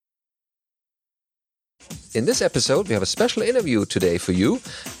In this episode, we have a special interview today for you.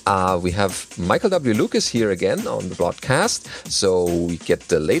 We have Michael W. Lucas here again on the broadcast. So we get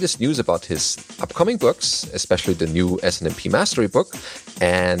the latest news about his upcoming books, especially the new SNMP Mastery book,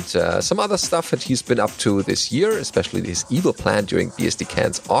 and some other stuff that he's been up to this year, especially his evil plan during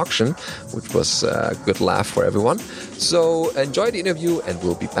BSDCan's auction, which was a good laugh for everyone. So enjoy the interview, and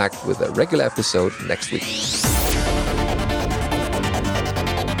we'll be back with a regular episode next week.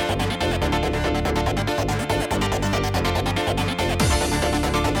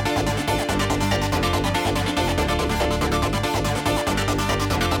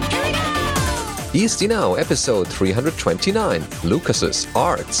 BSD Now, episode 329, Lucas's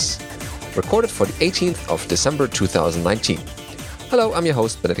Arts, recorded for the 18th of December 2019. Hello, I'm your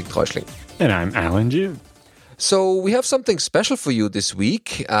host, Benedikt Reuschling. And I'm Alan June. So we have something special for you this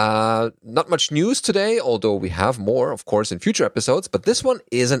week. Not much news today, although we have more, of course, in future episodes. But this one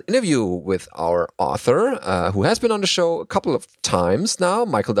is an interview with our author, who has been on the show a couple of times now,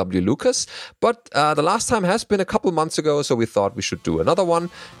 Michael W. Lucas. But the last time has been a couple months ago, so we thought we should do another one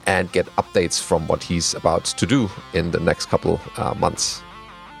and get updates from what he's about to do in the next couple months.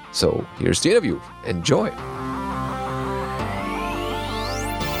 So here's the interview. Enjoy.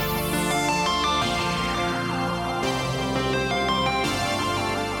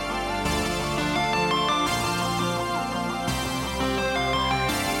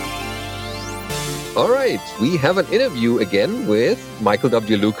 All right, we have an interview again with Michael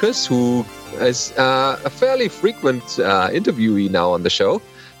W. Lucas, who is a fairly frequent interviewee now on the show.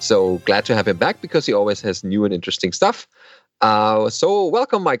 So glad to have him back because he always has new and interesting stuff. So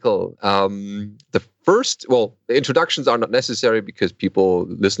welcome, Michael. The introductions are not necessary because people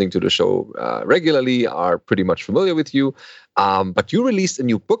listening to the show regularly are pretty much familiar with you. But you released a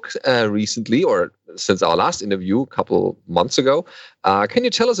new book recently, or since our last interview a couple months ago. Can you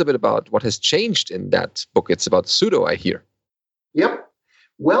tell us a bit about what has changed in that book? It's about pseudo, I hear. Yep.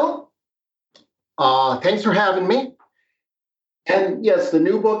 Well, thanks for having me. And yes, the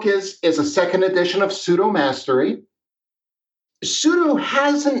new book is a second edition of Pseudo Mastery. Pseudo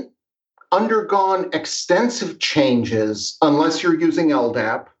hasn't undergone extensive changes unless you're using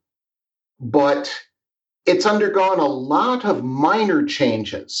LDAP, but it's undergone a lot of minor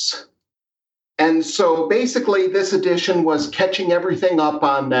changes. And so basically this edition was catching everything up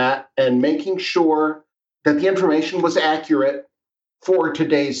on that and making sure that the information was accurate for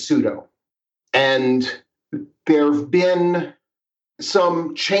today's pseudo. And there have been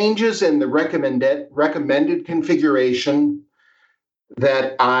some changes in the recommended configuration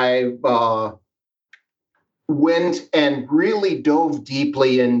that I went and really dove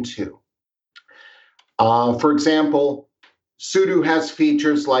deeply into. For example, pseudo has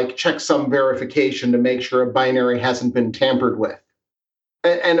features like checksum verification to make sure a binary hasn't been tampered with.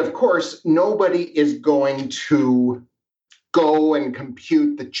 And of course, nobody is going to go and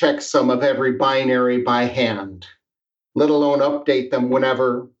compute the checksum of every binary by hand, let alone update them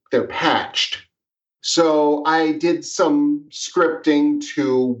whenever they're patched. So I did some scripting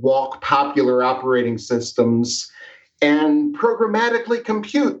to walk popular operating systems and programmatically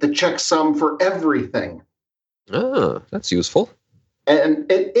compute the checksum for everything. Ah, that's useful. And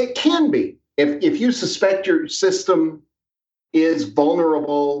it can be. If you suspect your system is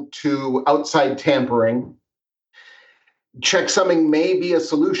vulnerable to outside tampering, checksumming may be a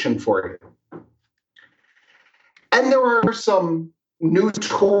solution for you. And there are some new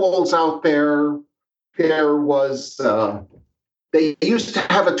tools out there. There was, they used to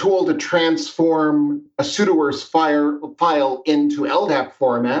have a tool to transform a pseudoverse file into LDAP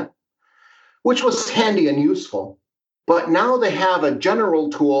format, which was handy and useful. But now they have a general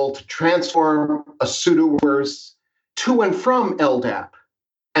tool to transform a pseudoverse to and from LDAP,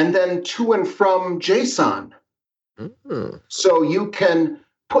 and then to and from JSON. Mm-hmm. So you can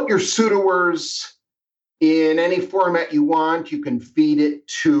put your pseudoverse in any format you want. You can feed it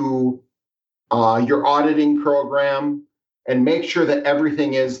to your auditing program and make sure that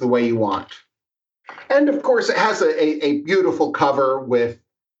everything is the way you want. And of course, it has a beautiful cover with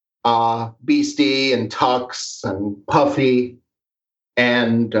BSD and Tux and Puffy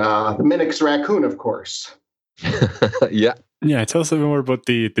and the Minix raccoon, of course. Yeah. Yeah, tell us a bit more about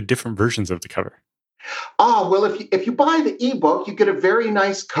the different versions of the cover. Well, if you buy the ebook, you get a very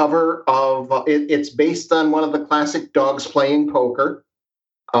nice cover of it's based on one of the classic dogs playing poker.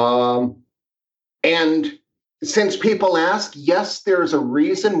 And since people ask, yes, there's a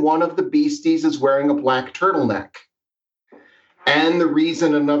reason one of the beasties is wearing a black turtleneck. And the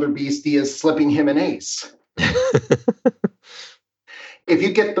reason another beastie is slipping him an ace. If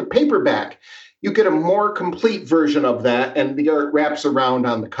you get the paperback, you get a more complete version of that, and the art wraps around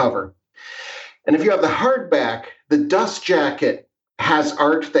on the cover. And if you have the hardback, the dust jacket has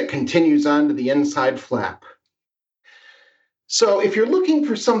art that continues on to the inside flap. So if you're looking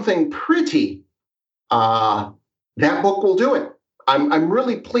for something pretty, that book will do it. I'm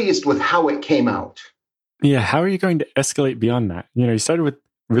really pleased with how it came out. Yeah, how are you going to escalate beyond that? You started with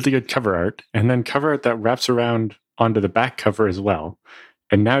really good cover art, and then cover art that wraps around onto the back cover as well.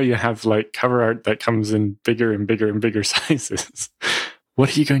 And now you have cover art that comes in bigger and bigger and bigger sizes.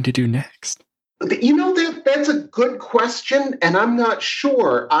 What are you going to do next? That's a good question, and I'm not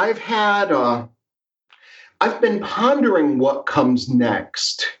sure. I've been pondering what comes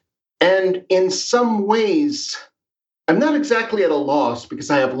next. And in some ways, I'm not exactly at a loss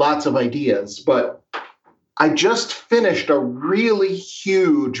because I have lots of ideas, but I just finished a really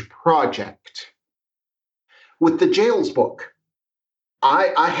huge project with the Jails book.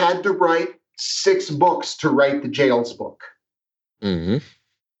 I had to write 6 books to write the Jails book. Mm-hmm.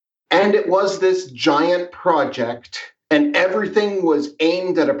 And it was this giant project, and everything was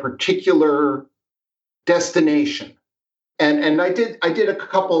aimed at a particular destination. And I did a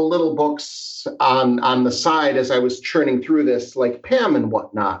couple little books on the side as I was churning through this, like Pam and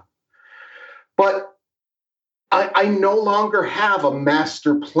whatnot. But I no longer have a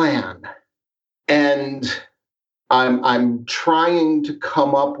master plan, and I'm trying to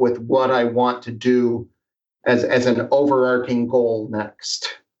come up with what I want to do as an overarching goal next.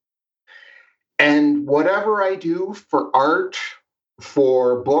 And whatever I do for art,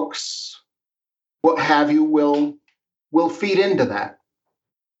 for books, what have you, will feed into that.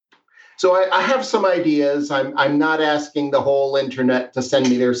 So I have some ideas. I'm not asking the whole internet to send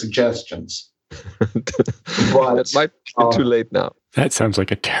me their suggestions. But it might be too late now. That sounds like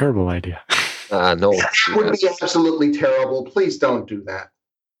a terrible idea. No. It would be absolutely terrible. Please don't do that.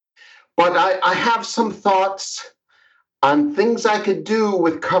 But I have some thoughts on things I could do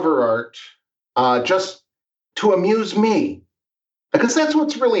with cover art just to amuse me. Because that's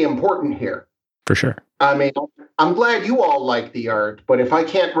what's really important here. For sure. I mean, I'm glad you all like the art, but if I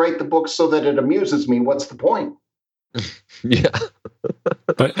can't write the book so that it amuses me, what's the point? Yeah.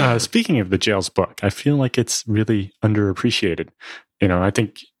 But speaking of the Jails book, I feel like it's really underappreciated. I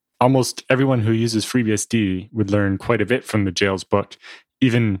think almost everyone who uses FreeBSD would learn quite a bit from the Jails book.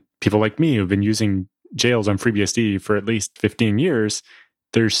 Even people like me who've been using Jails on FreeBSD for at least 15 years,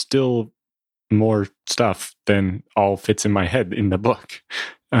 there's still more stuff than all fits in my head in the book.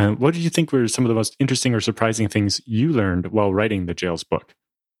 What do you think were some of the most interesting or surprising things you learned while writing the Jails book?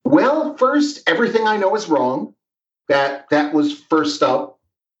 Well, first, everything I know is wrong. That was first up.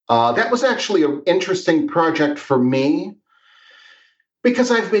 That was actually an interesting project for me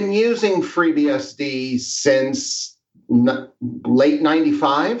because I've been using FreeBSD since late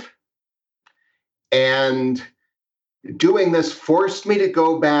 95. And doing this forced me to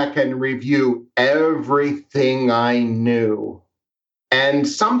go back and review everything I knew. And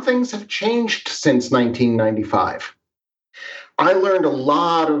some things have changed since 1995. I learned a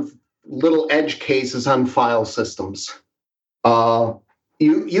lot of little edge cases on file systems.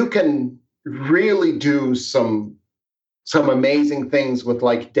 You can really do some amazing things with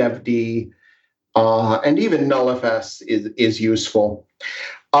like DevD, and even NullFS is useful.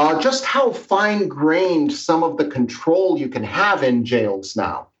 Just how fine-grained some of the control you can have in Jails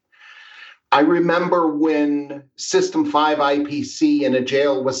now. I remember when System 5 IPC in a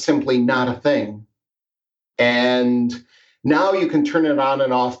jail was simply not a thing. And now you can turn it on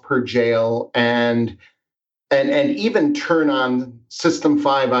and off per jail and even turn on System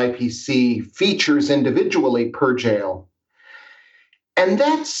 5 IPC features individually per jail. And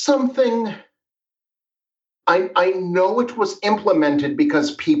that's something I know it was implemented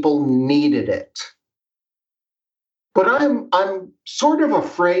because people needed it. But I'm sort of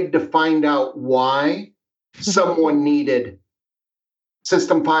afraid to find out why someone needed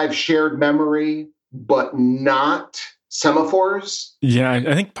System 5 shared memory, but not semaphores. Yeah,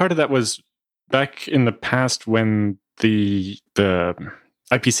 I think part of that was back in the past when the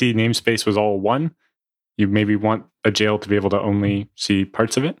IPC namespace was all one. You maybe want a jail to be able to only see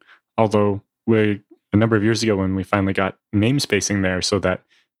parts of it. Although a number of years ago when we finally got namespacing there so that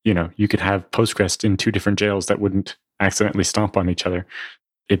you could have Postgres in 2 different jails that wouldn't accidentally stomp on each other,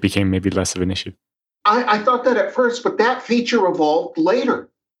 it became maybe less of an issue. I thought that at first, but that feature evolved later.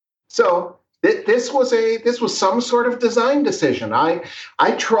 So this was some sort of design decision. I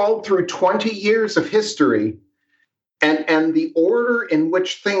trawled through 20 years of history, and the order in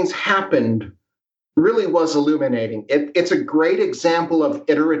which things happened really was illuminating. It's a great example of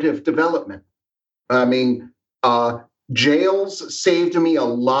iterative development. I mean, Jails saved me a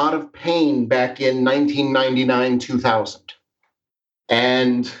lot of pain back in 1999, 2000.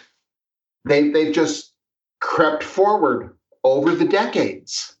 And They've just crept forward over the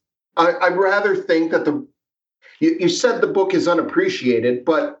decades. I'd rather think that you said the book is unappreciated,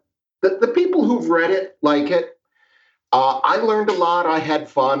 but the people who've read it like it. I learned a lot. I had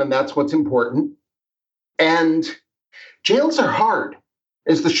fun, and that's what's important. And jails are hard,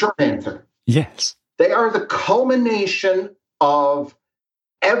 is the short answer. Yes. They are the culmination of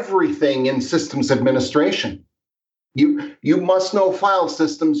everything in systems administration. You must know file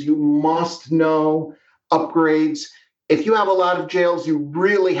systems. You must know upgrades. If you have a lot of jails, you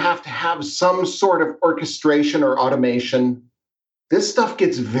really have to have some sort of orchestration or automation. This stuff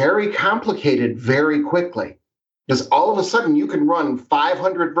gets very complicated very quickly, because all of a sudden you can run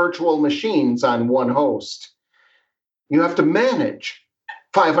 500 virtual machines on one host. You have to manage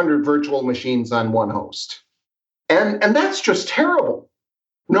 500 virtual machines on one host. And that's just terrible.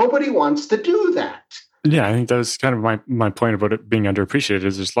 Nobody wants to do that. Yeah, I think that was kind of my point about it being underappreciated,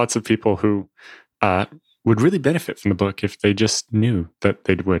 is there's lots of people who would really benefit from the book if they just knew that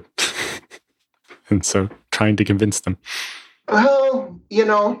they would. And so trying to convince them. Well,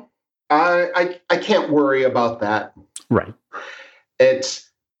 I can't worry about that. Right. It's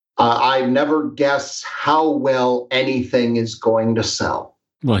I never guess how well anything is going to sell.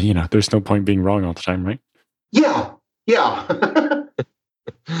 Well, there's no point being wrong all the time, right? Yeah.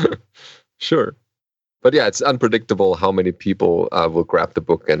 Sure. But yeah, it's unpredictable how many people will grab the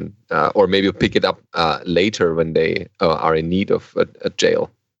book and or maybe pick it up later when they are in need of a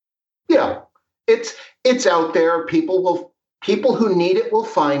jail. Yeah, it's out there. People who need it will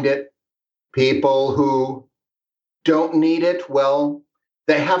find it. People who don't need it, well,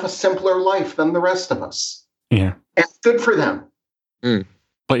 they have a simpler life than the rest of us. Yeah, and good for them. Mm.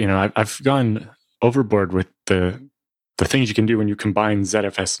 But I've gone overboard with the things you can do when you combine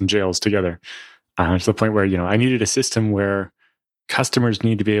ZFS and jails together. To the point where, I needed a system where customers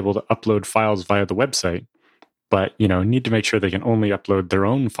need to be able to upload files via the website, but, need to make sure they can only upload their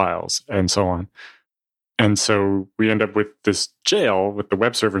own files and so on. And so we end up with this jail with the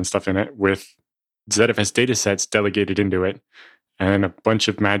web server and stuff in it with ZFS datasets delegated into it and a bunch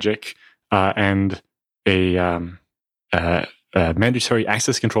of magic and a mandatory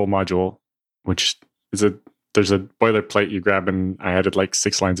access control module, which is there's a boilerplate you grab, and I added like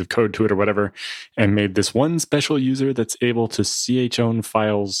 6 lines of code to it or whatever, and made this one special user that's able to own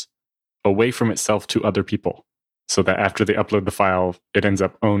files away from itself to other people, so that after they upload the file, it ends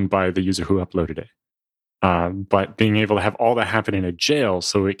up owned by the user who uploaded it. But being able to have all that happen in a jail,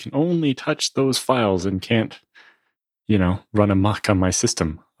 so it can only touch those files and can't, run amok on my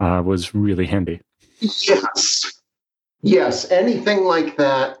system, was really handy. Yes, anything like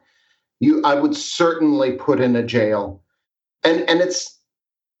that. I would certainly put in a jail. And it's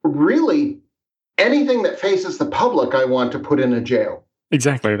really anything that faces the public I want to put in a jail.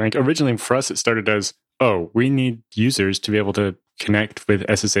 Exactly. Like originally for us, it started as, we need users to be able to connect with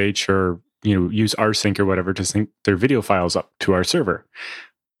SSH or, use rsync or whatever to sync their video files up to our server.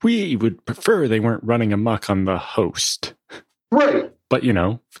 We would prefer they weren't running amok on the host. Right. But,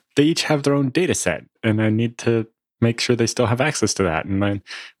 they each have their own data set, and I need to make sure they still have access to that. And then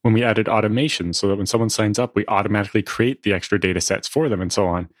when we added automation so that when someone signs up, we automatically create the extra data sets for them and so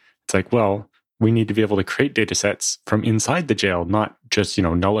on. It's like, well, we need to be able to create data sets from inside the jail, not just,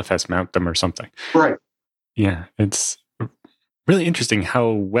 nullfs mount them or something. Right. Yeah, it's really interesting how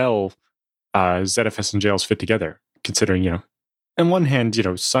well ZFS and jails fit together, considering, on one hand,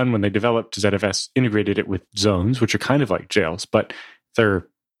 Sun, when they developed ZFS, integrated it with zones, which are kind of like jails, but they're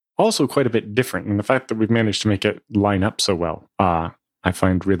also quite a bit different. And the fact that we've managed to make it line up so well, I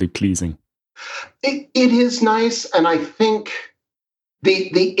find really pleasing. It is nice. And I think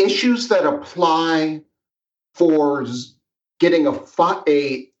the issues that apply for getting a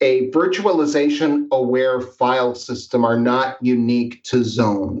virtualization aware file system are not unique to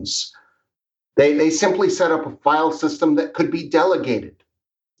zones. They simply set up a file system that could be delegated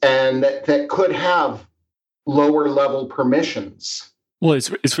and that could have lower level permissions. Well,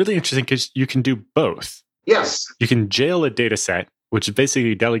 it's really interesting because you can do both. Yes. You can jail a data set, which is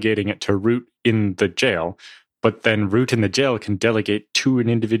basically delegating it to root in the jail, but then root in the jail can delegate to an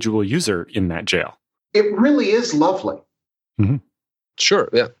individual user in that jail. It really is lovely. Mm-hmm. Sure,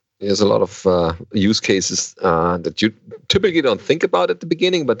 yeah. There's a lot of use cases that you typically don't think about at the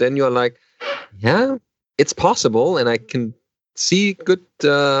beginning, but then you're like, yeah, it's possible, and I can see good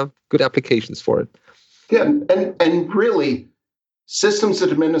applications for it. Yeah, and really, systems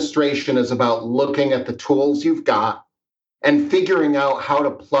administration is about looking at the tools you've got and figuring out how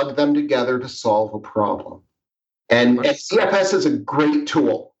to plug them together to solve a problem. And ZFS is a great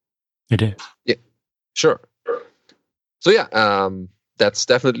tool. It is. Yeah, sure. So yeah, that's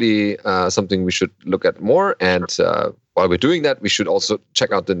definitely something we should look at more. And while we're doing that, we should also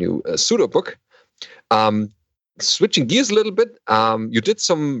check out the new pseudo book. Switching gears a little bit, you did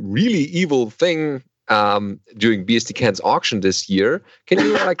some really evil thing during BSDCan's auction this year. Can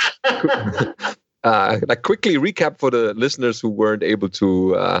you quickly recap for the listeners who weren't able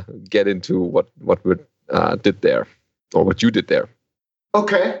to get into what we did there, or what you did there?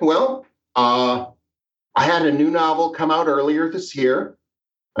 Okay, well, I had a new novel come out earlier this year.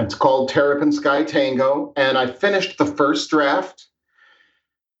 It's called Terrapin Sky Tango, and I finished the first draft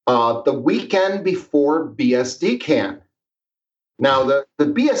the weekend before BSDCan. Now, the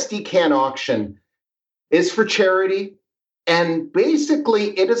BSDCan auction is for charity, and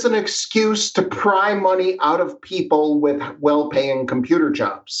basically it is an excuse to pry money out of people with well-paying computer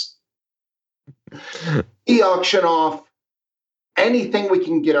jobs. We auction off anything we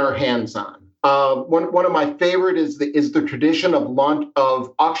can get our hands on. One of my favorite is the tradition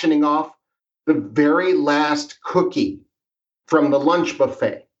of auctioning off the very last cookie from the lunch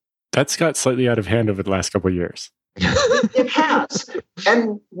buffet. That's got slightly out of hand over the last couple of years. It has.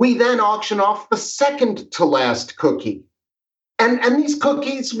 And we then auction off the second to last cookie. And these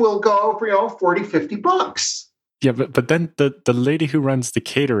cookies will go for, $40, $50. Yeah, but then the lady who runs the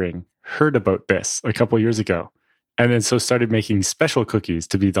catering heard about this a couple of years ago, and then so started making special cookies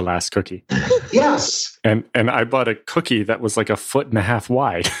to be the last cookie. Yes. And I bought a cookie that was like 1.5 feet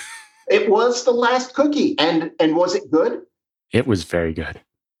wide. It was the last cookie. And was it good? It was very good.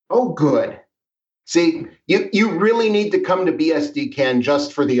 Oh, good. See, you really need to come to BSDCan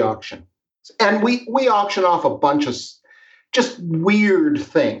just for the auction. And we auction off a bunch of just weird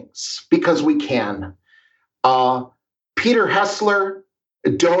things because we can. Peter Hessler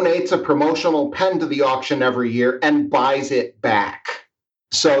donates a promotional pen to the auction every year and buys it back.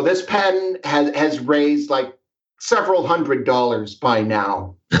 So this pen has raised like several $100s by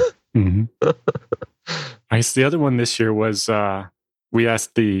now. Mm-hmm. Nice. The other one this year was we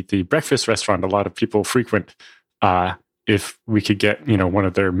asked the breakfast restaurant a lot of people frequent if we could get one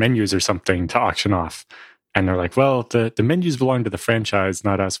of their menus or something to auction off. And they're like, well, the menus belong to the franchise,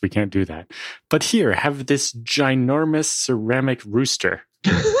 not us. We can't do that. But here, have this ginormous ceramic rooster.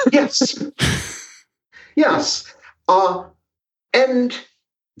 Yes. Yes. And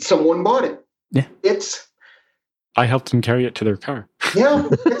someone bought it. Yeah. I helped them carry it to their car. Yeah,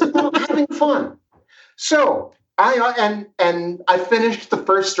 it's about having fun. So I finished the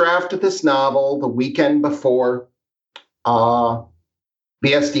first draft of this novel the weekend before BSDCan.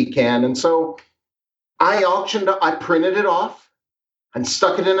 And so I printed it off and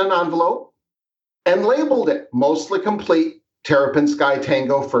stuck it in an envelope and labeled it Mostly Complete Terrapin Sky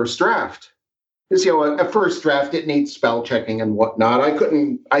Tango First Draft. Because, a first draft, it needs spell checking and whatnot.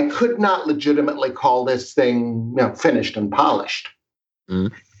 I could not legitimately call this thing finished and polished.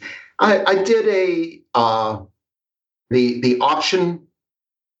 Mm. I did the auction.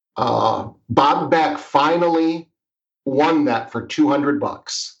 Bob Beck finally won that for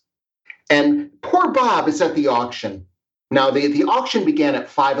 $200. And poor Bob is at the auction. Now, the auction began at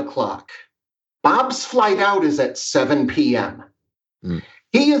 5:00. Bob's flight out is at 7 p.m. Mm.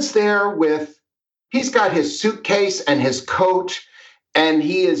 He is there he's got his suitcase and his coat, and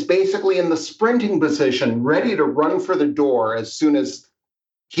he is basically in the sprinting position, ready to run for the door as soon as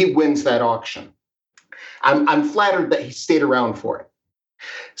he wins that auction. I'm flattered that he stayed around for it.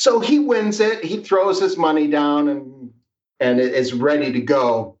 So he wins it. He throws his money down and is ready to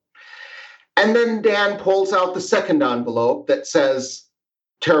go. And then Dan pulls out the second envelope that says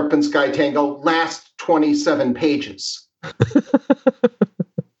Terrapin Sky Tango, last 27 pages.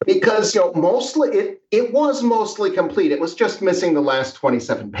 Because mostly it was mostly complete. It was just missing the last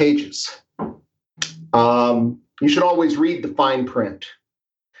 27 pages. You should always read the fine print.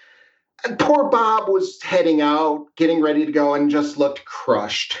 And poor Bob was heading out, getting ready to go, and just looked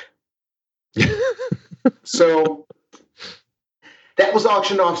crushed. So that was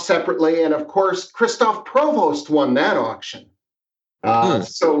auctioned off separately, and of course, Christoph Provost won that auction.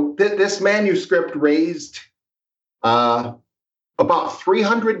 So this manuscript raised about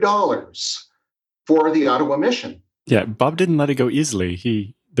 $300 for the Ottawa mission. Yeah, Bob didn't let it go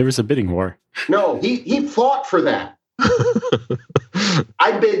easily. There was a bidding war. No, he fought for that.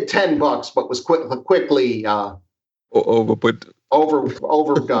 I bid $10, but was quickly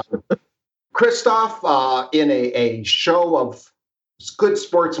overdone. Christoph, in a show of good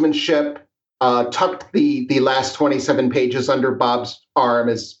sportsmanship, tucked the last 27 pages under Bob's arm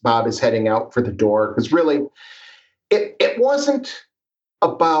as Bob is heading out for the door. Because really, it wasn't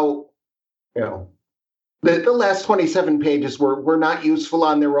about The last 27 pages were not useful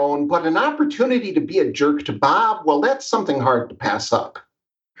on their own, but an opportunity to be a jerk to Bob, well, that's something hard to pass up.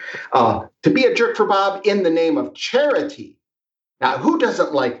 To be a jerk for Bob in the name of charity. Now, who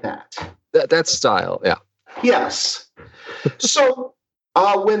doesn't like that? That's style, yeah. Yes. So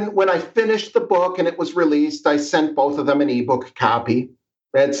when I finished the book and it was released, I sent both of them an ebook copy.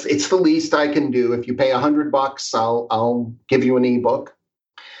 It's the least I can do. If you pay $100, I'll give you an ebook.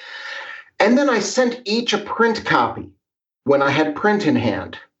 And then I sent each a print copy when I had print in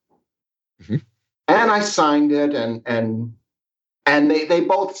hand. Mm-hmm. And I signed it, and they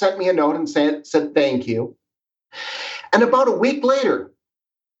both sent me a note and said thank you. And about a week later,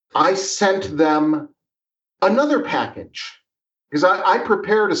 I sent them another package because I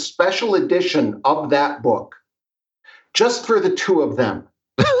prepared a special edition of that book just for the two of them.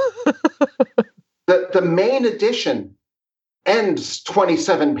 The main edition ends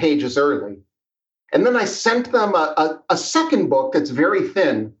 27 pages early. And then I sent them a second book that's very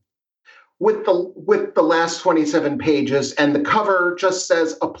thin with the last 27 pages, and the cover just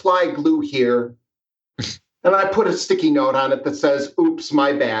says, apply glue here. And I put a sticky note on it that says, oops,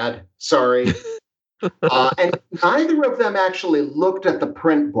 my bad, sorry. And neither of them actually looked at the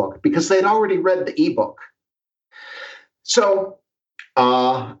print book because they'd already read the ebook. So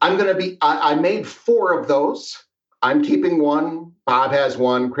I made 4 of those. I'm keeping one. Bob has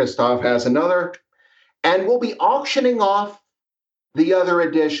one. Christoph has another. And we'll be auctioning off the other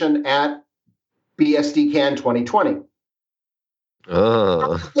edition at BSDCan 2020.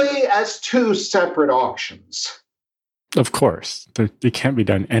 Probably as 2 separate auctions. Of course. It can't be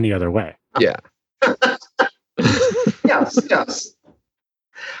done any other way. Yeah. Yes.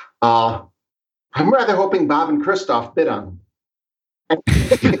 I'm rather hoping Bob and Christoph bid on them.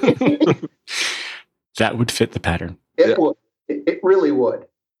 That would fit the pattern. It would. It really would.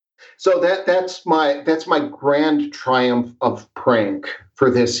 So that's my grand triumph of prank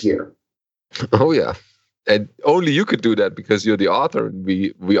for this year. Oh yeah, and only you could do that because you're the author, and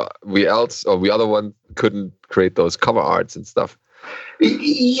we other one couldn't create those cover arts and stuff.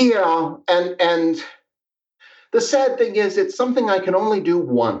 Yeah, and the sad thing is, it's something I can only do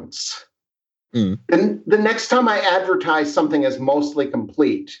once. And the next time I advertise something as mostly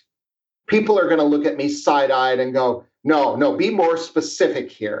complete, people are going to look at me side-eyed and go, no, be more specific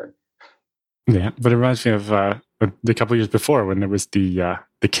here. Yeah, but it reminds me of the couple of years before when there was the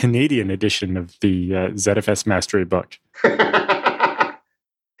Canadian edition of the ZFS Mastery book.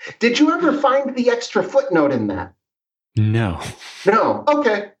 Did you ever find the extra footnote in that? No.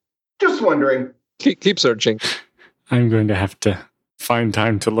 Okay. Just wondering. Keep searching. I'm going to have to find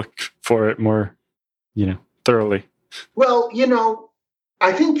time to look for it more, thoroughly. Well,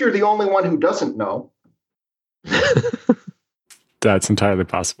 I think you're the only one who doesn't know. That's entirely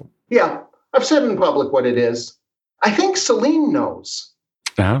possible. Yeah, I've said in public what it is. I think Celine knows.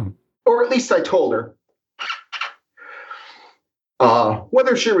 Oh. Or at least I told her.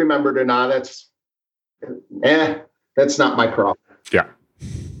 Whether she remembered or not, that's not my problem. Yeah.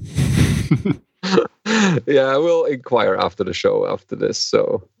 Yeah, we'll inquire after the show after this.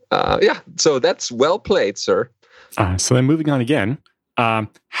 So, so that's well played, sir. So then moving on again.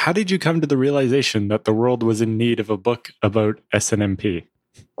 How did you come to the realization that the world was in need of a book about SNMP?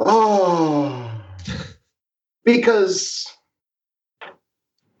 Oh, because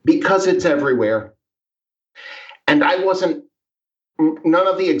it's everywhere. And none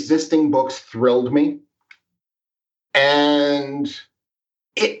of the existing books thrilled me. And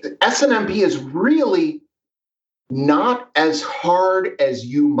SNMP is really not as hard as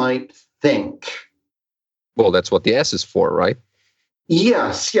you might think. Well, that's what the S is for, right?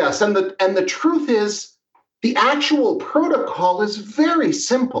 Yes. And the truth is, the actual protocol is very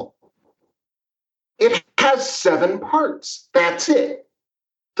simple. It has 7 parts. That's it.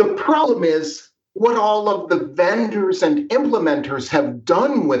 The problem is what all of the vendors and implementers have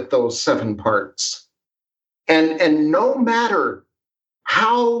done with those 7 parts. And no matter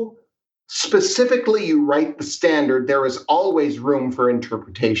how specifically you write the standard, there is always room for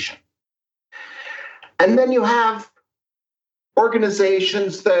interpretation. And then you have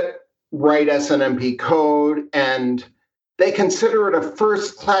organizations that write SNMP code and they consider it a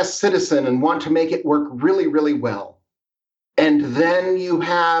first-class citizen and want to make it work really, really well. And then you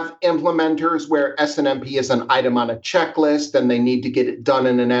have implementers where SNMP is an item on a checklist and they need to get it done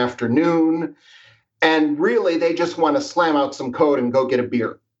in an afternoon. And really, they just want to slam out some code and go get a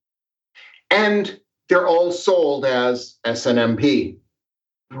beer. And they're all sold as SNMP.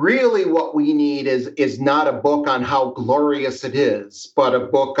 Really, what we need is not a book on how glorious it is, but a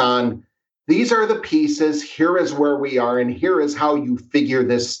book on these are the pieces, here is where we are, and here is how you figure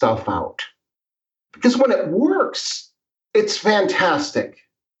this stuff out. Because when it works, it's fantastic.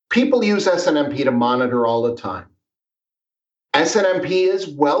 People use SNMP to monitor all the time. SNMP is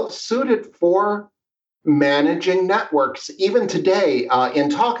well suited for managing networks. Even today, in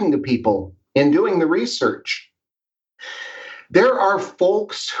talking to people, in doing the research, there are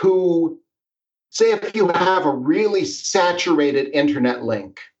folks who say if you have a really saturated internet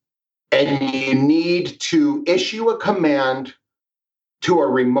link and you need to issue a command to a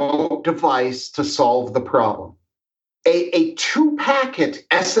remote device to solve the problem, a 2-packet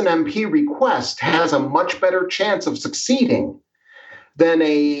SNMP request has a much better chance of succeeding than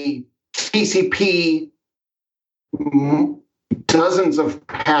a TCP dozens of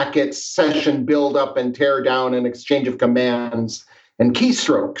packets session build up and tear down and exchange of commands and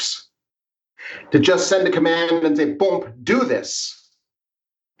keystrokes. To just send a command and say, boom, do this,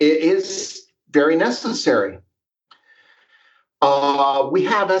 it is very necessary. We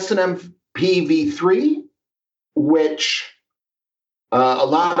have SNMP v3, which a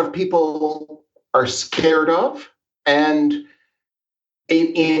lot of people are scared of. And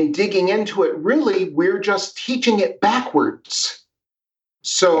in digging into it, really, we're just teaching it backwards.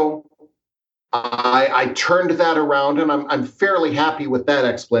 So I turned that around, and I'm fairly happy with that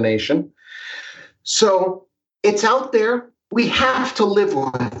explanation. So it's out there. We have to live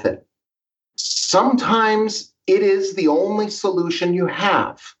with it. Sometimes it is the only solution you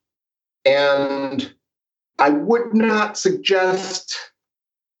have. And I would not suggest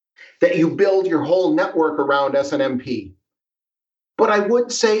that you build your whole network around SNMP. But I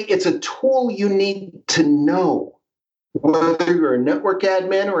would say it's a tool you need to know, whether you're a network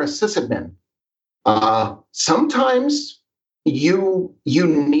admin or a sysadmin. Sometimes you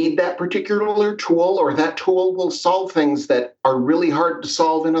need that particular tool, or that tool will solve things that are really hard to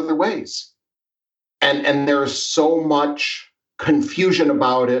solve in other ways. And there's so much confusion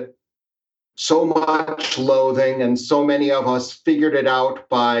about it, so much loathing, and so many of us figured it out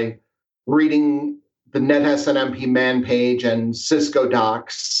by reading the NetSNMP man page and Cisco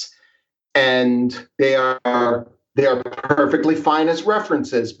docs, and they are perfectly fine as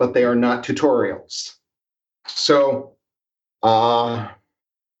references, but they are not tutorials. So the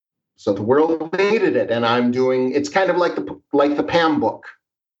world needed it, and I'm doing. It's kind of like the PAM book.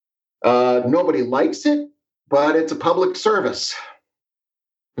 Nobody likes it, but it's a public service.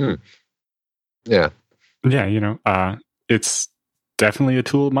 Yeah. Yeah, it's definitely a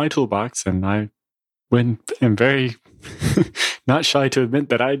tool in my toolbox, and I am very not shy to admit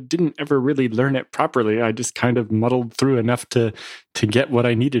that I didn't ever really learn it properly. I just kind of muddled through enough to get what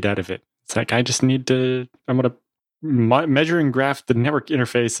I needed out of it. It's like I'm going to measure and graph the network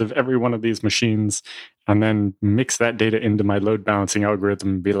interface of every one of these machines, and then mix that data into my load balancing algorithm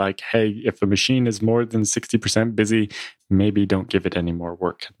and be like, hey, if the machine is more than 60% busy, maybe don't give it any more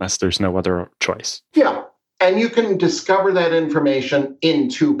work unless there's no other choice. Yeah. And you can discover that information in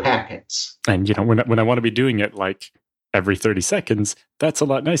 2 packets. And when I want to be doing it like every 30 seconds, that's a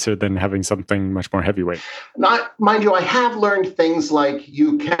lot nicer than having something much more heavyweight. Mind you, I have learned things like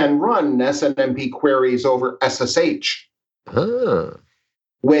you can run SNMP queries over SSH,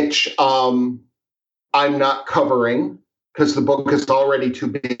 which I'm not covering because the book is already too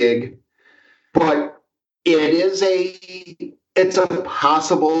big. But it's a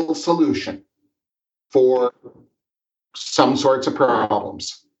possible solution for some sorts of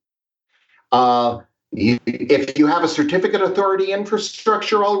problems. If you have a certificate authority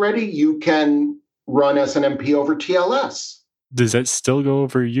infrastructure already, you can run SNMP over TLS. Does that still go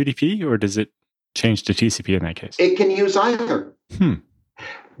over UDP, or does it change to TCP in that case? It can use either.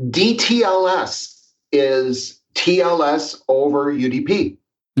 DTLS is TLS over UDP.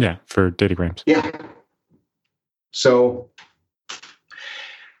 Yeah, for datagrams. Yeah. So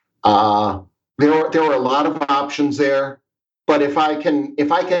there were a lot of options there. But if I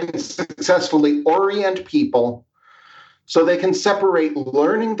can successfully orient people so they can separate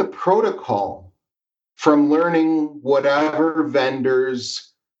learning the protocol from learning whatever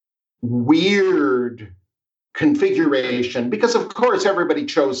vendor's weird configuration, because of course everybody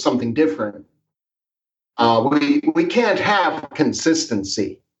chose something different. We can't have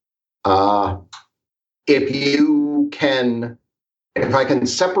consistency. If I can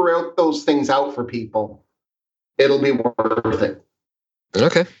separate those things out for people, it'll be worth it.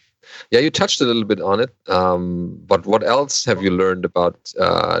 Okay. Yeah, you touched a little bit on it. But what else have you learned about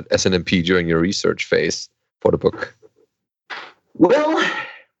SNMP during your research phase for the book? Well,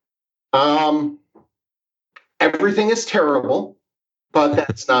 everything is terrible, but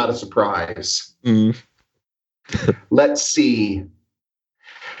that's not a surprise. Let's see.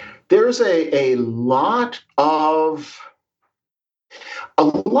 There's a lot of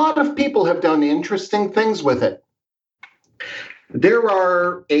a lot of people have done interesting things with it. There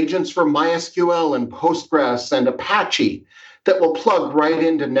are agents for MySQL and Postgres and Apache that will plug right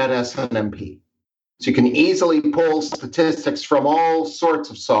into NetSNMP. So you can easily pull statistics from all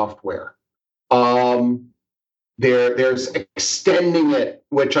sorts of software. There's extending it,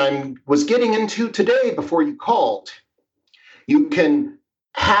 which I was getting into today before you called. You can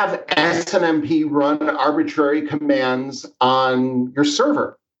have SNMP run arbitrary commands on your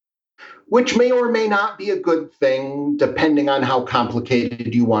server, which may or may not be a good thing, depending on how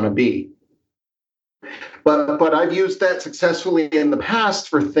complicated you want to be. But I've used that successfully in the past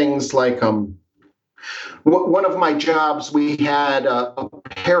for things like one of my jobs, we had a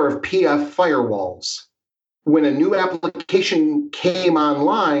pair of PF firewalls. When a new application came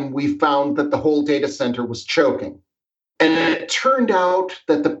online, we found that the whole data center was choking. And it turned out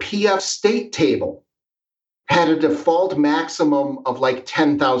that the PF state table had a default maximum of like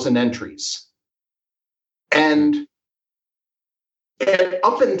 10,000 entries. And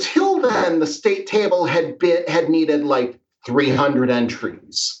up until then, the state table had needed like 300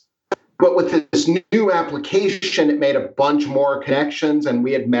 entries. But with this new application, it made a bunch more connections, and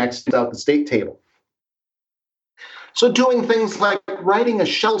we had maxed out the state table. So doing things like writing a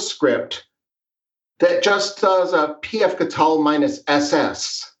shell script that just does a pfgatal minus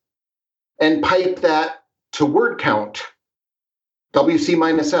ss and pipe that to word count, wc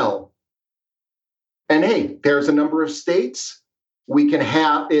minus l. And hey, there's a number of states. We can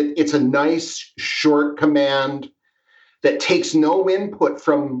have it. It's a nice short command that takes no input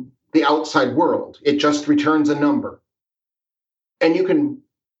from the outside world. It just returns a number. And you can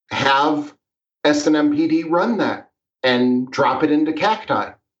have SNMPD run that and drop it into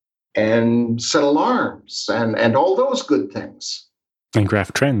Cacti and set alarms and all those good things. And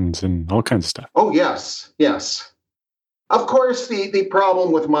graph trends and all kinds of stuff. Oh, yes, yes. Of course, the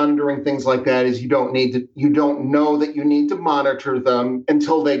problem with monitoring things like that is you don't know that you need to monitor them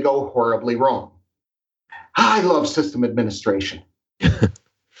until they go horribly wrong. I love system administration.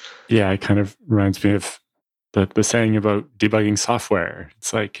 Yeah, it kind of reminds me of the saying about debugging software.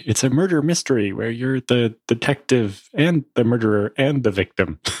 It's like, it's a murder mystery where you're the detective and the murderer and the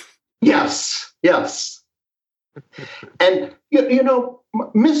victim. Yes, yes. And, you know,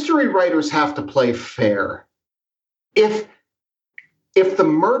 mystery writers have to play fair. If the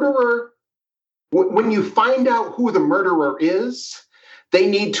murderer, when you find out who the murderer is, they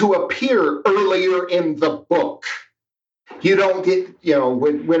need to appear earlier in the book. You don't get,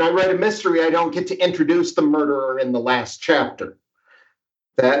 when I write a mystery, I don't get to introduce the murderer in the last chapter.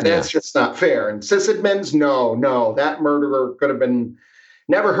 That's just not fair. And sysadmins, no, that murderer could have been,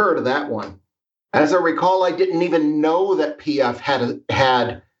 never heard of that one. As I recall, I didn't even know that PF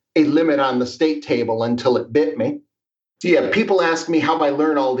had a limit on the state table until it bit me. Yeah, people ask me how I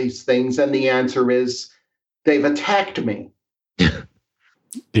learn all these things, and the answer is they've attacked me.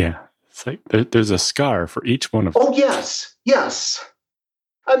 Yeah. It's like there's a scar for each one of them. Oh, yes, yes.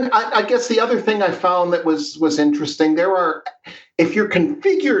 And I guess the other thing I found that was interesting, if you're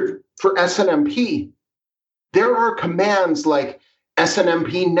configured for SNMP, there are commands like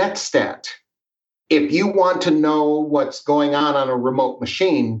SNMP netstat. If you want to know what's going on a remote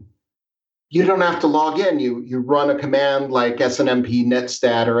machine, you don't have to log in. You run a command like SNMP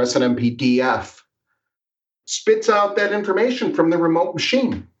netstat or SNMP df. Spits out that information from the remote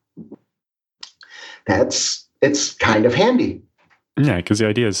machine. It's kind of handy. Yeah, because the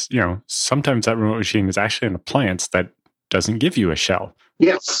idea is, sometimes that remote machine is actually an appliance that doesn't give you a shell.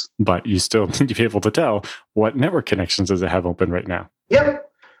 Yes. But you still need to be able to tell what network connections does it have open right now. Yep.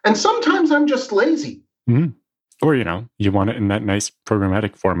 And sometimes I'm just lazy. Mm-hmm. Or, you want it in that nice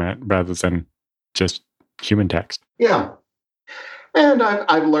programmatic format rather than just human text. Yeah. And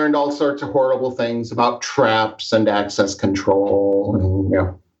I've learned all sorts of horrible things about traps and access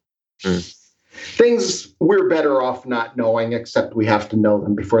control. And, things we're better off not knowing, except we have to know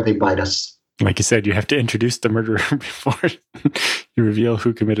them before they bite us. Like you said, you have to introduce the murderer before you reveal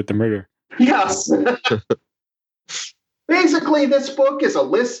who committed the murder. Yes. Basically, this book is a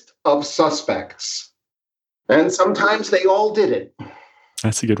list of suspects. And sometimes they all did it.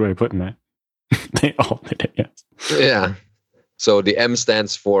 That's a good way of putting that. They all did it, yes. Yeah. So the M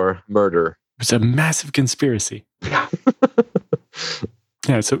stands for murder. It's a massive conspiracy. Yeah.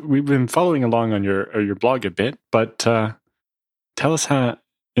 Yeah, so we've been following along on your blog a bit, but tell us how,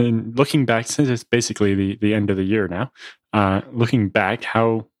 in looking back, since it's basically the end of the year now, looking back,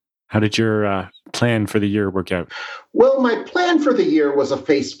 how did your plan for the year work out? Well, my plan for the year was a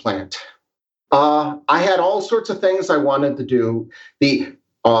faceplant. I had all sorts of things I wanted to do. The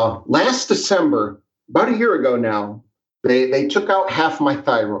last December, about a year ago now, They took out half my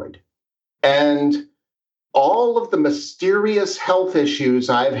thyroid. And all of the mysterious health issues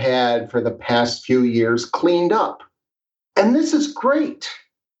I've had for the past few years cleaned up. And this is great.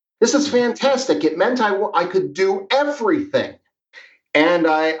 This is fantastic. It meant I could do everything. And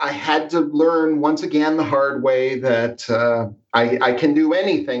I had to learn once again the hard way that I can do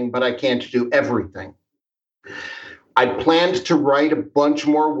anything, but I can't do everything. I planned to write a bunch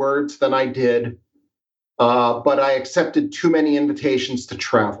more words than I did, but I accepted too many invitations to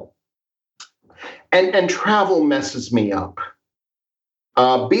travel. And travel messes me up.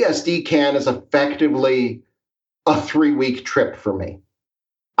 BSD Can is effectively a 3-week trip for me.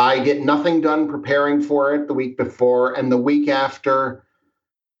 I get nothing done preparing for it the week before, and the week after,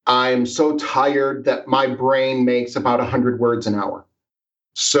 I'm so tired that my brain makes about 100 words an hour.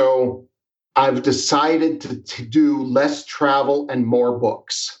 So I've decided to do less travel and more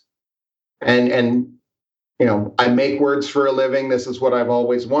books. And you know, I make words for a living. This is what I've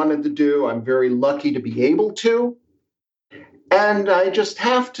always wanted to do. I'm very lucky to be able to. And I just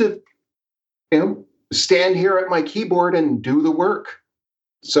have to, you know, stand here at my keyboard and do the work.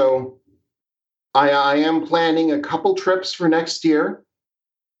 So I am planning a couple trips for next year,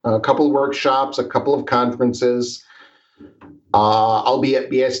 a couple of workshops, a couple of conferences. I'll be at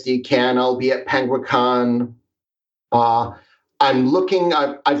BSD Can. I'll be at PenguinCon.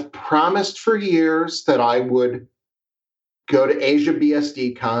 I've promised for years that I would go to Asia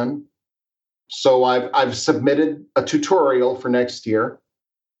BSD Con. So I've submitted a tutorial for next year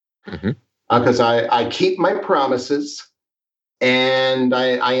because I keep my promises. And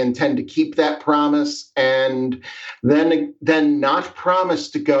I intend to keep that promise and then not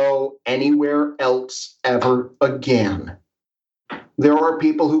promise to go anywhere else ever again. There are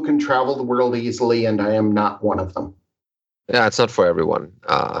people who can travel the world easily, and I am not one of them. Yeah, it's not for everyone.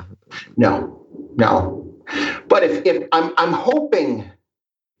 No. But if I'm hoping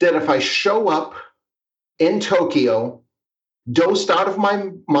that if I show up in Tokyo, dosed out of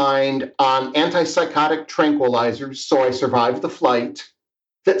my mind on antipsychotic tranquilizers so I survive the flight,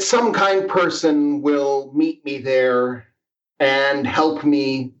 that some kind person will meet me there and help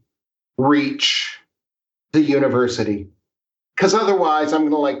me reach the university. Because otherwise I'm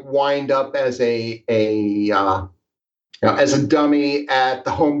going to wind up as a dummy at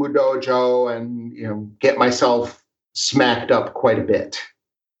the Hombu Dojo and get myself smacked up quite a bit.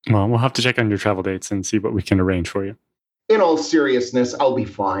 Well, we'll have to check on your travel dates and see what we can arrange for you. In all seriousness, I'll be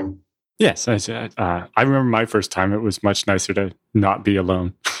fine. Yes, I remember my first time. It was much nicer to not be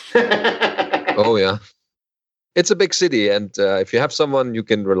alone. Oh, yeah. It's a big city, and if you have someone you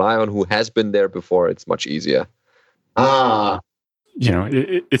can rely on who has been there before, it's much easier.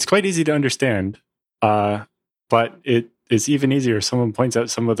 It's quite easy to understand, but it is even easier if someone points out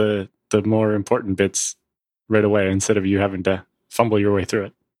some of the more important bits right away instead of you having to fumble your way through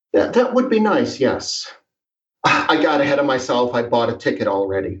it. Yeah, that would be nice, yes. I got ahead of myself. I bought a ticket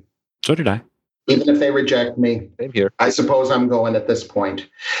already. So did I. Even if they reject me, same here. I suppose I'm going at this point.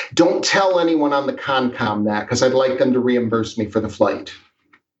 Don't tell anyone on the ConCom that, because I'd like them to reimburse me for the flight.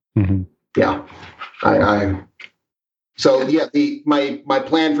 Mm-hmm. Yeah. My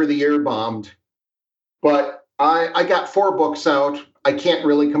plan for the year bombed. But I got 4 books out. I can't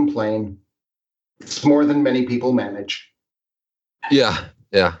really complain. It's more than many people manage. Yeah.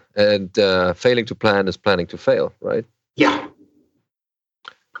 Yeah, and failing to plan is planning to fail, right? Yeah.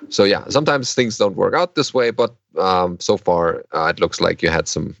 So yeah, sometimes things don't work out this way, but so far it looks like you had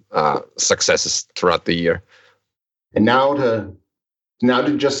some successes throughout the year. And now to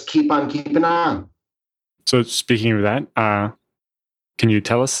just keep on keeping on. So speaking of that, can you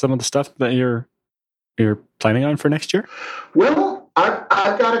tell us some of the stuff that you're planning on for next year? Well,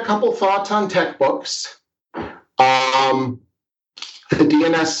 I've got a couple thoughts on tech books. The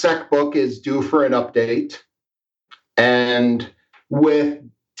DNSSEC book is due for an update. And with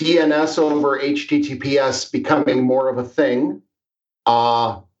DNS over HTTPS becoming more of a thing,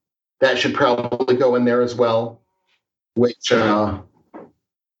 that should probably go in there as well. Which I'm,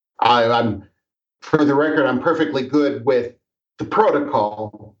 for the record, I'm perfectly good with the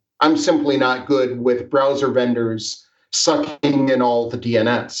protocol. I'm simply not good with browser vendors sucking in all the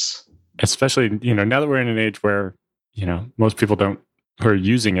DNS. Especially, now that we're in an age where, most people who are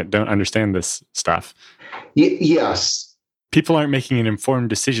using it don't understand this stuff. Yes. People aren't making an informed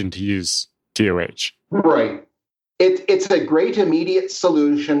decision to use DOH. Right. It's a great immediate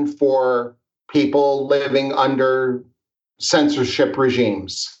solution for people living under censorship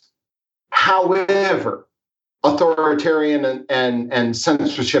regimes. However, authoritarian and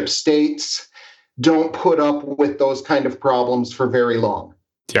censorship states don't put up with those kind of problems for very long.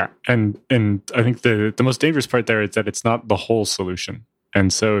 Yeah, and I think the most dangerous part there is that it's not the whole solution,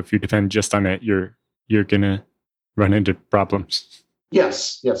 and so if you depend just on it, you're gonna run into problems.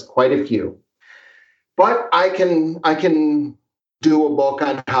 Yes, quite a few. But I can do a book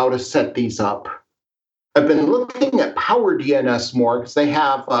on how to set these up. I've been looking at Power DNS more because they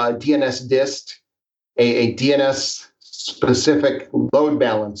have DNS Dist, a DNS specific load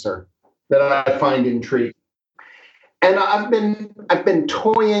balancer that I find intriguing. And I've been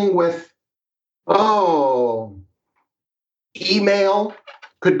toying with, email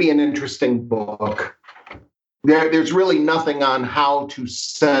could be an interesting book. There's really nothing on how to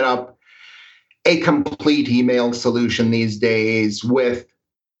set up a complete email solution these days with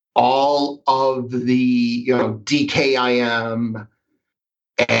all of the DKIM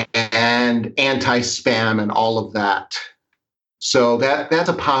and anti-spam and all of that. So that's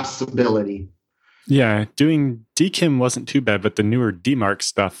a possibility. Yeah, doing DKIM wasn't too bad, but the newer DMARC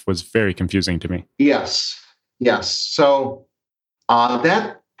stuff was very confusing to me. Yes. So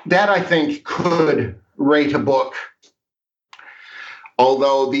that I think could rate a book.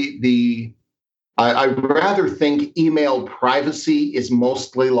 Although I rather think email privacy is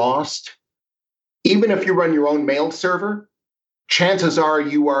mostly lost. Even if you run your own mail server, chances are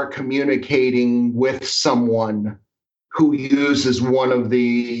you are communicating with someone who uses one of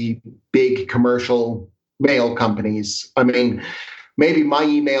the big commercial mail companies. I mean, maybe my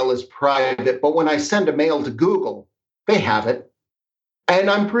email is private, but when I send a mail to Google, they have it. And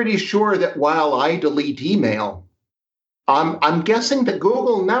I'm pretty sure that while I delete email, I'm guessing that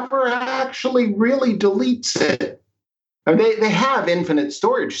Google never actually really deletes it. And they have infinite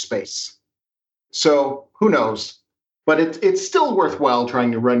storage space. So who knows? But it's still worthwhile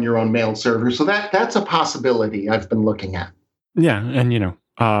trying to run your own mail server. So that's a possibility I've been looking at. Yeah, and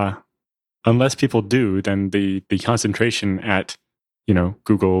unless people do, then the concentration at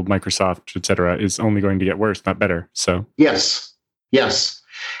Google, Microsoft, etc., is only going to get worse, not better. So yes,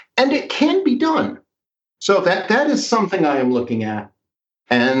 and it can be done. So that is something I am looking at,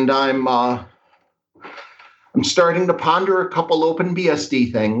 and I'm starting to ponder a couple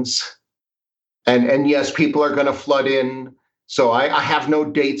OpenBSD things. And yes, people are going to flood in. So I have no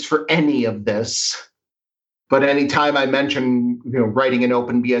dates for any of this. But anytime I mention, writing an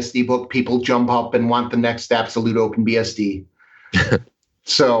OpenBSD book, people jump up and want the next absolute OpenBSD.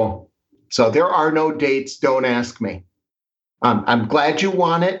 So there are no dates. Don't ask me. I'm glad you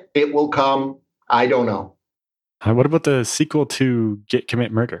want it. It will come. I don't know. What about the sequel to Git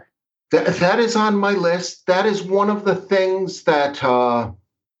Commit Murder? That is on my list. That is one of the things that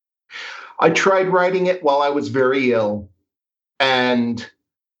I tried writing it while I was very ill, and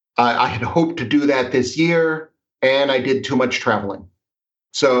I had hoped to do that this year, and I did too much traveling.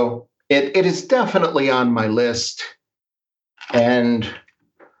 So it is definitely on my list, and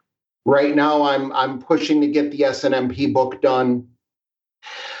right now I'm pushing to get the SNMP book done.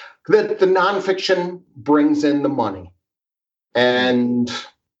 The nonfiction brings in the money, and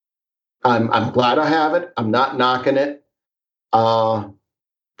I'm glad I have it. I'm not knocking it.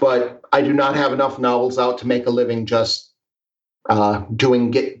 But I do not have enough novels out to make a living just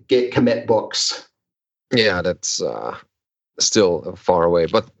doing Git commit books. Yeah, that's still far away.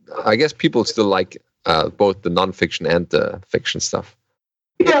 But I guess people still like both the nonfiction and the fiction stuff.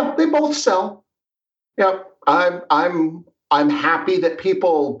 Yeah, they both sell. Yeah, I'm happy that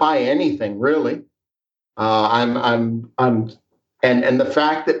people buy anything, really. And the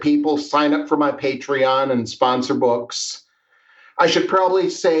fact that people sign up for my Patreon and sponsor books. I should probably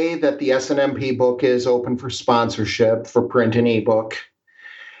say that the SNMP book is open for sponsorship for print and ebook.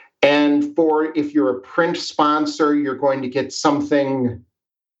 And if you're a print sponsor, you're going to get something,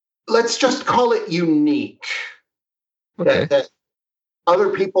 let's just call it unique, okay, that other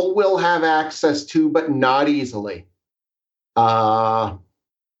people will have access to, but not easily. And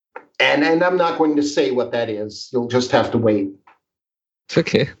I'm not going to say what that is. You'll just have to wait.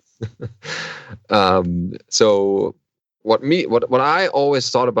 Okay. So what I always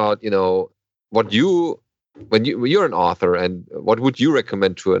thought about, when you're an author, and what would you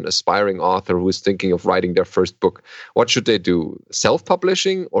recommend to an aspiring author who is thinking of writing their first book? What should they do?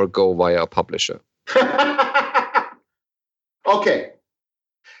 Self-publishing or go via a publisher? Okay.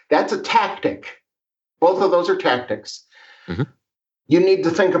 That's a tactic. Both of those are tactics. Mm-hmm. You need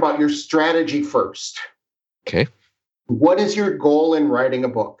to think about your strategy first. Okay. What is your goal in writing a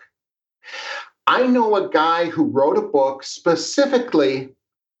book? I know a guy who wrote a book specifically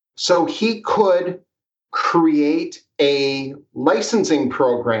so he could create a licensing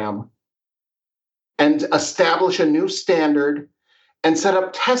program and establish a new standard and set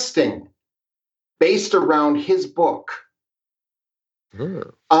up testing based around his book.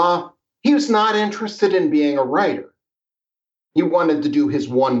 He was not interested in being a writer. He wanted to do his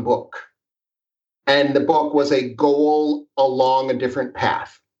one book. And the book was a goal along a different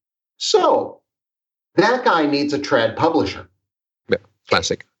path. So that guy needs a trad publisher. Yeah,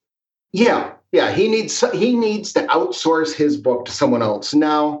 classic. Yeah. He needs to outsource his book to someone else.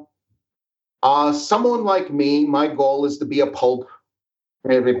 Now, someone like me, my goal is to be a pulp.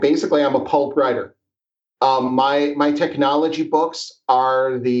 Basically, I'm a pulp writer. My technology books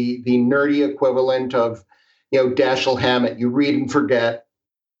are the nerdy equivalent of, Dashiell Hammett. You read and forget.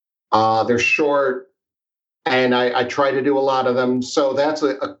 They're short, and I try to do a lot of them. So that's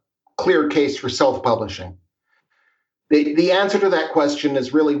a clear case for self-publishing. The answer to that question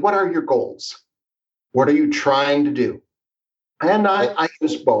is really, what are your goals? What are you trying to do? And I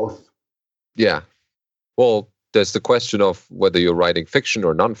use both. Yeah. Well, there's the question of whether you're writing fiction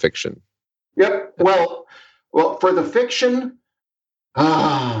or nonfiction. Yep. Well, for the fiction,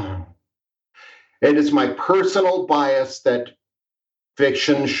 it is my personal bias that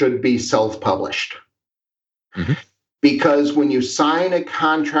fiction should be self-published. Mm-hmm. Because when you sign a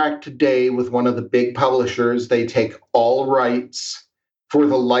contract today with one of the big publishers, they take all rights for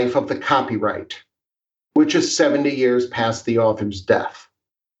the life of the copyright, which is 70 years past the author's death.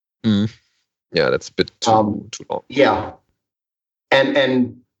 Mm. Yeah, that's a bit too long. Yeah.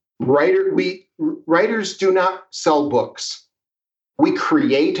 And writers do not sell books. We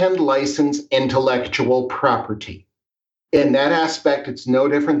create and license intellectual property. In that aspect, it's no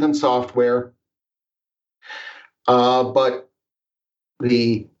different than software. But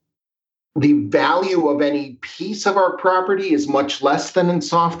the value of any piece of our property is much less than in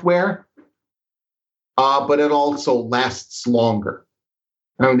software, but it also lasts longer.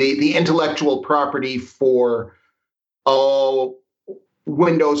 The intellectual property for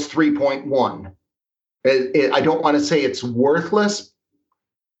Windows 3.1, I don't want to say it's worthless,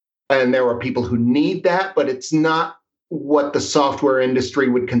 and there are people who need that, but it's not what the software industry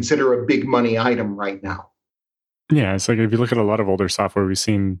would consider a big money item right now. Yeah, it's like if you look at a lot of older software, we've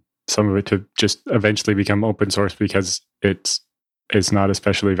seen some of it to just eventually become open source because it's not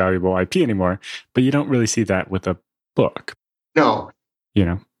especially valuable IP anymore. But you don't really see that with a book. No.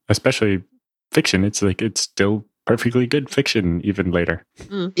 Especially fiction. It's still perfectly good fiction even later.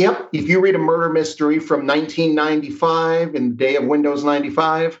 Mm. Yep. If you read a murder mystery from 1995 in the day of Windows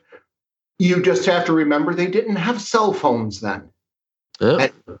 95, you just have to remember they didn't have cell phones then. Yeah.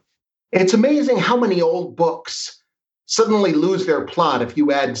 And it's amazing how many old books suddenly lose their plot if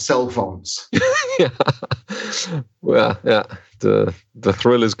you add cell phones. Yeah. Well, yeah. The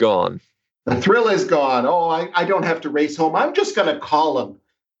thrill is gone. The thrill is gone. Oh, I don't have to race home. I'm just going to call him.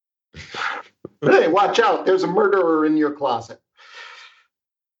 Hey, watch out. There's a murderer in your closet.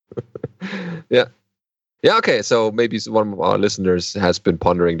 Yeah. Yeah, okay. So maybe one of our listeners has been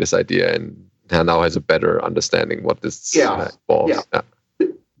pondering this idea and now has a better understanding what this involves. Yeah.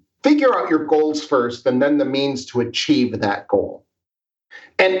 Figure out your goals first and then the means to achieve that goal.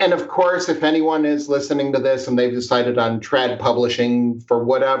 And of course, if anyone is listening to this and they've decided on trad publishing for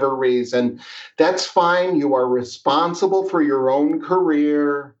whatever reason, that's fine. You are responsible for your own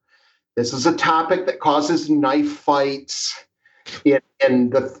career. This is a topic that causes knife fights in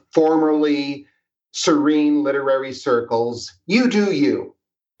the formerly serene literary circles. You do you.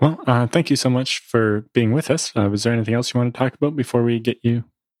 Well, thank you so much for being with us. Was there anything else you want to talk about before we get you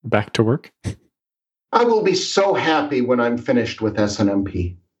back to work? I will be so happy when I'm finished with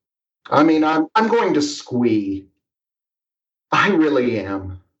SNMP. I mean, I'm going to squee. I really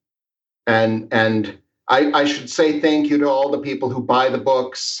am. And I should say thank you to all the people who buy the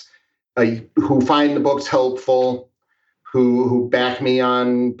books, who find the books helpful, who back me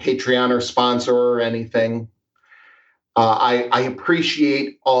on Patreon or sponsor or anything. I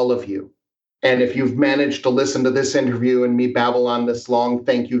appreciate all of you. And if you've managed to listen to this interview and me babble on this long,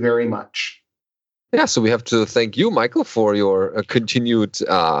 thank you very much. Yeah, so we have to thank you, Michael, for your continued,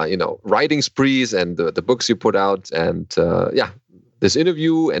 writing sprees and the books you put out, and this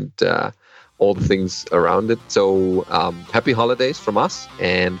interview and all the things around it. So happy holidays from us,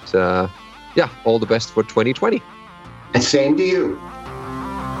 and all the best for 2020. And same to you.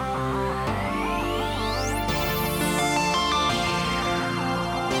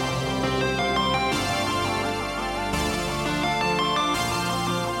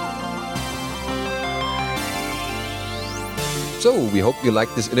 So we hope you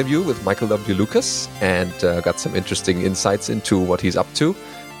liked this interview with Michael W. Lucas and got some interesting insights into what he's up to.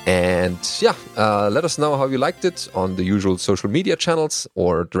 And let us know how you liked it on the usual social media channels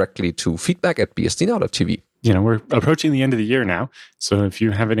or directly to feedback@bsdnow.tv. we're approaching the end of the year now. So if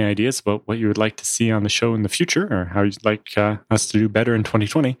you have any ideas about what you would like to see on the show in the future or how you'd like us to do better in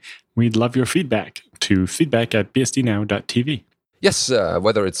 2020, we'd love your feedback to feedback@bsdnow.tv. Yes,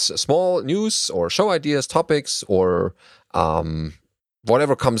 whether it's small news or show ideas, topics, or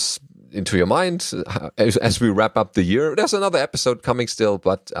whatever comes into your mind as we wrap up the year. There's another episode coming still,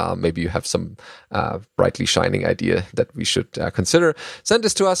 but maybe you have some brightly shining idea that we should consider. Send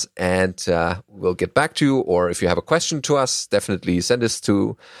this to us and we'll get back to you. Or if you have a question to us, definitely send this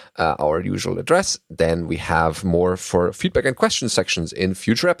to our usual address. Then we have more for feedback and question sections in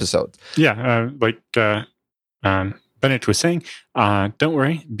future episodes. Yeah, Bennett was saying, don't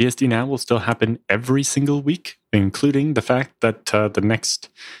worry, BSD Now will still happen every single week, including the fact that the next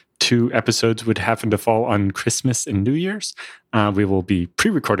 2 episodes would happen to fall on Christmas and New Year's. We will be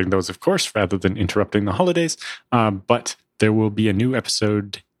pre-recording those, of course, rather than interrupting the holidays. But there will be a new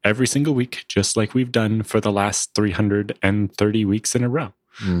episode every single week, just like we've done for the last 330 weeks in a row.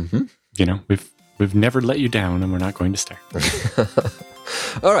 Mm-hmm. We've never let you down, and we're not going to start.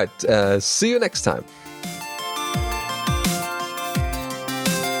 All right. See you next time.